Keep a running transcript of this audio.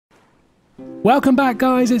Welcome back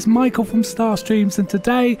guys, it's Michael from StarrStreams and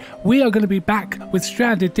today we are going to be back with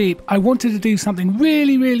Stranded Deep. I wanted to do something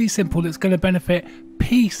really simple that's going to benefit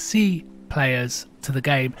PC players to the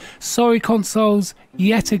game. Sorry consoles,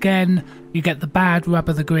 yet again you get the bad rub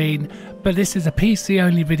of the green, but this is a PC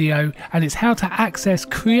only video and it's how to access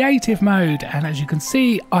creative mode. And as you can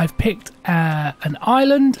see, I've picked an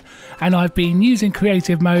island and I've been using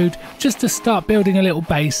creative mode just to start building a little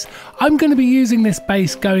base. I'm going to be using this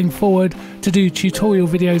base going forward to do tutorial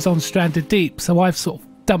videos on Stranded Deep, so I've sort of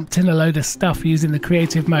dumped in a load of stuff using the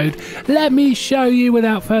creative mode. Let me show you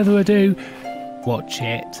without further ado. Watch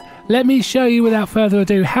it. Let me show you without further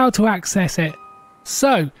ado how to access it.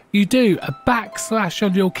 So you do a backslash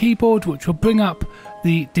on your keyboard, which will bring up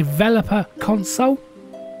the developer console,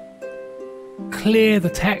 clear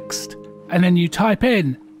the text, and then you type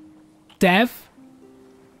in dev.console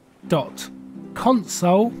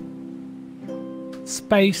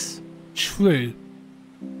space true.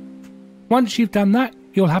 Once you've done that,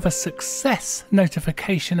 you'll have a success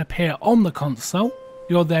notification appear on the console.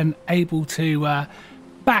 You're then able to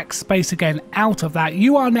backspace again out of that.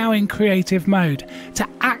 You are now in creative mode. To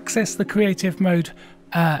access the creative mode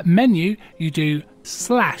menu, you do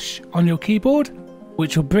slash on your keyboard,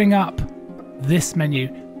 which will bring up this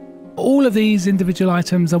menu. All of these individual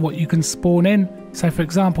items are what you can spawn in. So for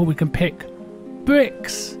example, we can pick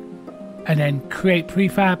bricks and then create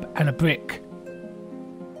prefab, and a brick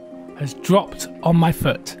has dropped on my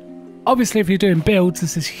foot. Obviously if you're doing builds,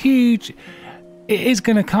 this is huge. It is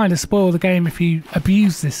going to kind of spoil the game if you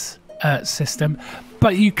abuse this system,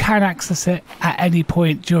 but you can access it at any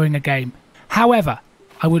point during a game. However,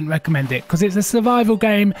 I wouldn't recommend it because it's a survival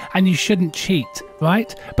game and you shouldn't cheat,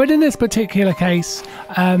 right? But in this particular case,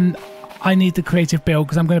 I need the creative build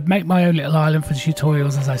because I'm going to make my own little island for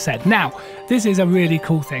tutorials, as I said. Now, this is a really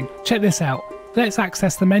cool thing. Check this out. Let's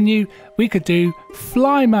access the menu. We could do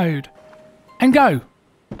fly mode and go.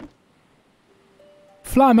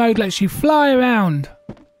 Fly mode lets you fly around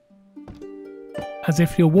as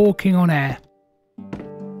if you're walking on air.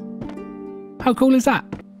 How cool is that?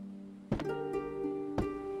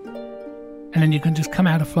 And then you can just come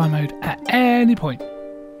out of fly mode at any point.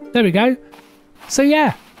 There we go. So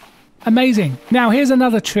yeah, amazing. Now here's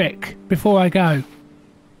another trick before I go.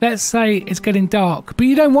 Let's say it's getting dark, but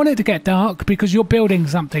you don't want it to get dark because you're building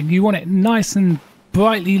something. You want it nice and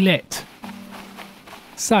brightly lit.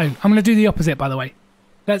 So I'm going to do the opposite, by the way.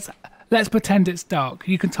 Let's pretend it's dark.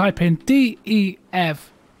 You can type in def.time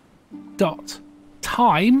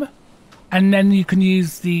and then you can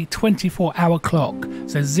use the 24-hour clock.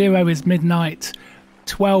 So 0 is midnight,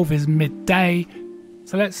 12 is midday.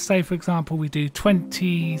 So let's say, for example, we do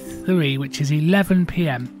 23, which is 11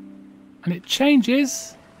 PM, and it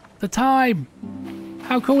changes the time.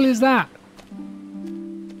 How cool is that?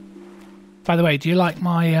 By the way, do you like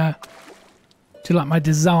my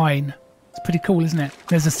design? It's pretty cool, isn't it?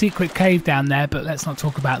 There's a secret cave down there, but let's not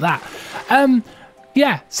talk about that.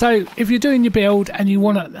 Yeah, so if you're doing your build and you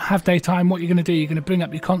want to have daytime, what you're going to do, you're going to bring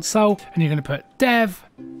up your console and you're going to put dev.time,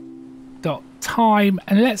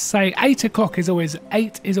 and let's say 8 o'clock is always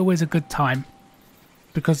a good time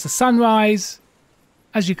because the sunrise,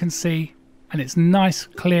 as you can see, and it's nice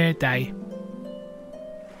clear day.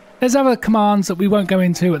 There's other commands that we won't go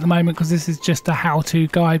into at the moment because this is just a how-to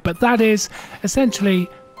guide, but that is essentially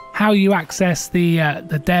how you access the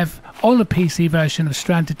dev on a PC version of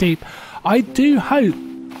Stranded Deep. I do hope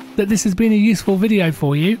that this has been a useful video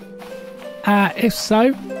for you. If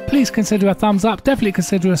so, please consider a thumbs up. Definitely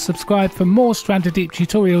consider a subscribe for more Stranded Deep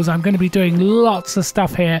tutorials. I'm going to be doing lots of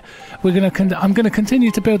stuff here. I'm going to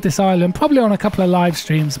continue to build this island, probably on a couple of live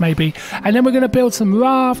streams maybe, and then we're going to build some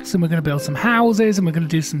rafts and we're going to build some houses and we're going to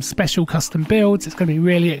do some special custom builds. It's going to be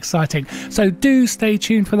really exciting. So do stay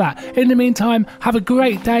tuned for that. In the meantime, have a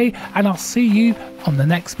great day and I'll see you on the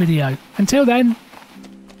next video. Until then,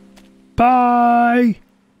 bye.